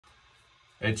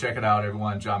Hey, check it out,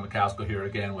 everyone. Jon Macaskill here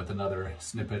again with another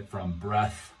snippet from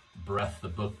Breath, the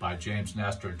book by James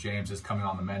Nestor. James is coming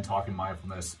on the Men Talking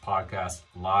Mindfulness podcast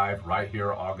live right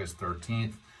here, August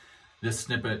 13th. This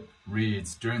snippet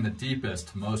reads, during the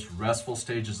deepest, most restful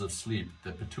stages of sleep,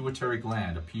 the pituitary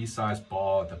gland, a pea-sized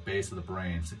ball at the base of the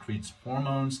brain, secretes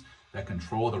hormones that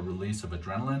control the release of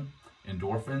adrenaline,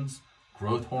 endorphins,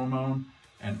 growth hormone,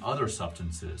 and other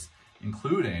substances,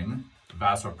 including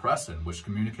vasopressin, which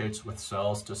communicates with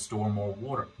cells to store more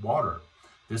water.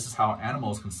 This is how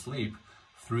animals can sleep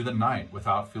through the night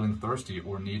without feeling thirsty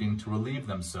or needing to relieve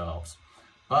themselves.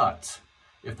 But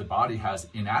if the body has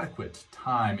inadequate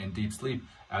time in deep sleep,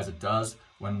 as it does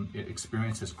when it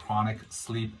experiences chronic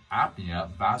sleep apnea,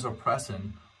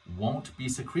 vasopressin won't be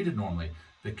secreted normally.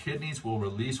 The kidneys will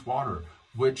release water,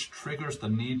 which triggers the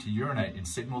need to urinate and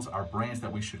signals our brains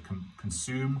that we should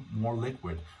consume more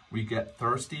liquid. We get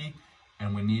thirsty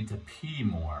and we need to pee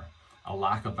more. A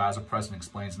lack of vasopressin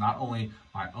explains not only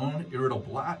my own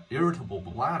irritable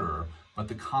bladder, but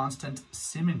the constant,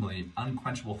 seemingly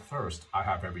unquenchable thirst I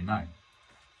have every night.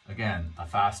 Again, a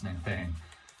fascinating thing.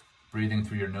 Breathing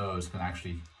through your nose can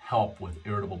actually help with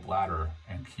irritable bladder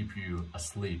and keep you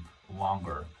asleep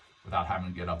longer without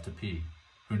having to get up to pee.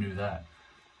 Who knew that?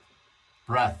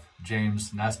 Breath,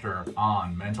 James Nestor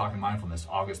on Men Talking Mindfulness,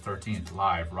 August 13th,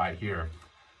 live right here,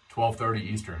 12:30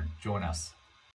 Eastern. Join us.